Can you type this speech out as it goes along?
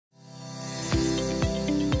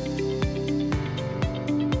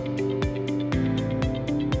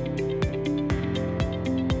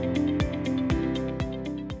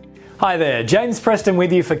Hi there, James Preston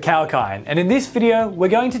with you for Kalkine, and in this video we're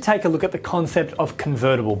going to take a look at the concept of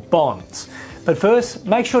convertible bonds. But first,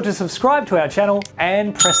 make sure to subscribe to our channel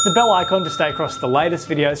and press the bell icon to stay across the latest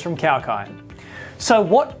videos from Kalkine. So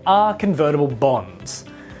what are convertible bonds?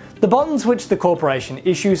 The bonds which the corporation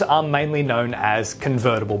issues are mainly known as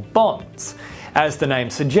convertible bonds. As the name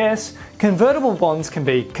suggests, convertible bonds can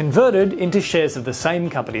be converted into shares of the same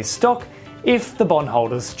company's stock if the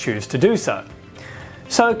bondholders choose to do so.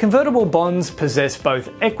 So convertible bonds possess both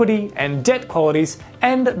equity and debt qualities,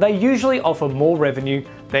 and they usually offer more revenue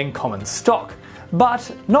than common stock,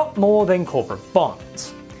 but not more than corporate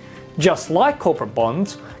bonds. Just like corporate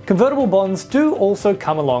bonds, convertible bonds do also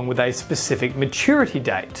come along with a specific maturity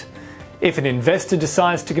date. If an investor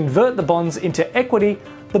decides to convert the bonds into equity,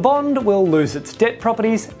 the bond will lose its debt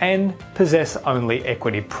properties and possess only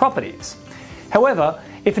equity properties. However,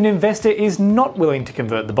 if an investor is not willing to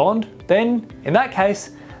convert the bond, then, in that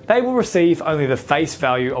case, they will receive only the face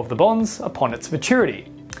value of the bonds upon its maturity.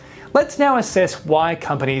 Let's now assess why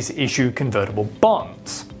companies issue convertible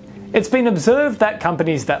bonds. It's been observed that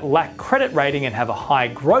companies that lack credit rating and have a high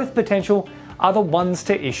growth potential are the ones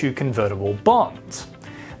to issue convertible bonds.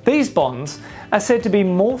 These bonds are said to be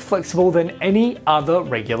more flexible than any other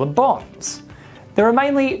regular bonds. There are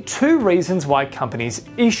mainly two reasons why companies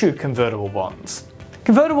issue convertible bonds.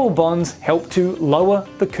 Convertible bonds help to lower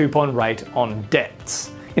the coupon rate on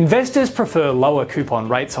debts. Investors prefer lower coupon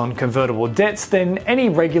rates on convertible debts than any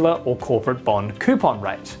regular or corporate bond coupon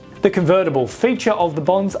rate. The convertible feature of the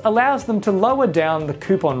bonds allows them to lower down the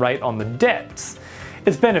coupon rate on the debts.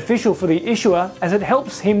 It's beneficial for the issuer as it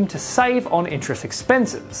helps him to save on interest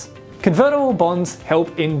expenses. Convertible bonds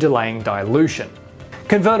help in delaying dilution.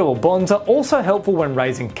 Convertible bonds are also helpful when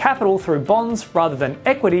raising capital through bonds rather than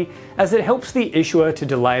equity, as it helps the issuer to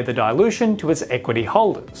delay the dilution to its equity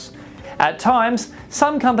holders. At times,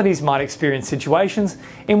 some companies might experience situations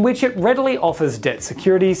in which it readily offers debt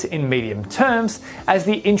securities in medium terms, as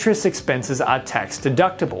the interest expenses are tax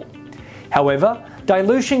deductible. However,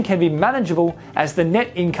 dilution can be manageable as the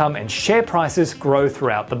net income and share prices grow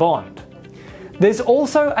throughout the bond. There's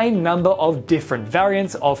also a number of different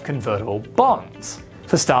variants of convertible bonds.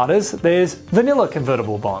 For starters, there's vanilla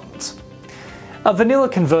convertible bonds. A vanilla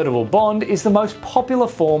convertible bond is the most popular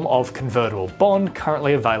form of convertible bond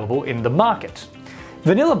currently available in the market.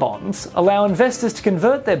 Vanilla bonds allow investors to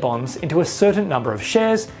convert their bonds into a certain number of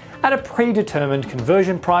shares at a predetermined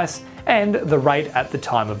conversion price and the rate at the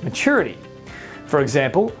time of maturity. For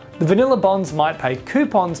example, the vanilla bonds might pay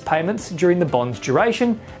coupons payments during the bond's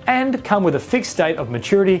duration and come with a fixed date of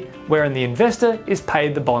maturity wherein the investor is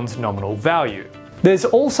paid the bond's nominal value. There's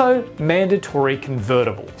also mandatory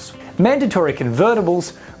convertibles. Mandatory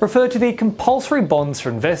convertibles refer to the compulsory bonds for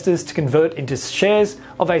investors to convert into shares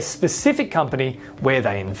of a specific company where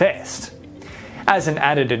they invest. As an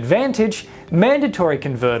added advantage, mandatory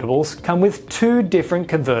convertibles come with two different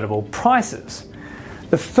convertible prices.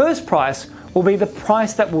 The first price will be the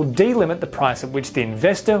price that will delimit the price at which the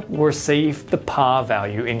investor will receive the par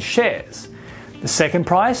value in shares. The second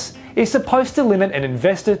price is supposed to limit an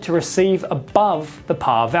investor to receive above the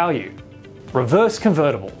par value. Reverse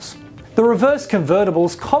convertibles. The reverse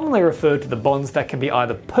convertibles commonly refer to the bonds that can be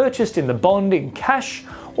either purchased in the bond in cash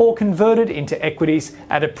or converted into equities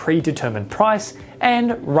at a predetermined price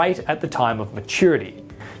and rate at the time of maturity.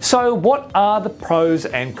 So what are the pros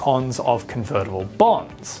and cons of convertible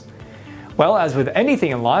bonds? Well, as with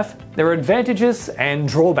anything in life, there are advantages and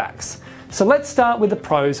drawbacks. So let's start with the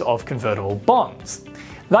pros of convertible bonds.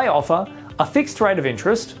 They offer a fixed rate of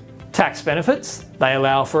interest, tax benefits, they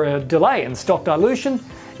allow for a delay in stock dilution,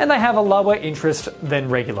 and they have a lower interest than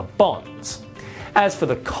regular bonds. As for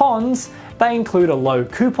the cons, they include a low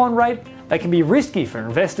coupon rate, they can be risky for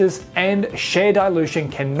investors, and share dilution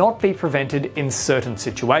cannot be prevented in certain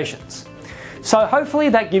situations. So hopefully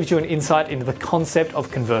that gives you an insight into the concept of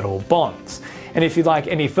convertible bonds. And if you'd like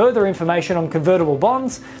any further information on convertible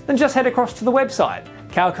bonds, then just head across to the website,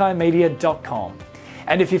 kalkinemedia.com.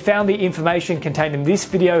 And if you found the information contained in this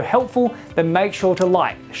video helpful, then make sure to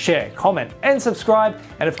like, share, comment, and subscribe.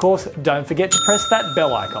 And of course, don't forget to press that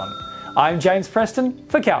bell icon. I'm James Preston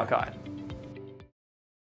for Kalkine.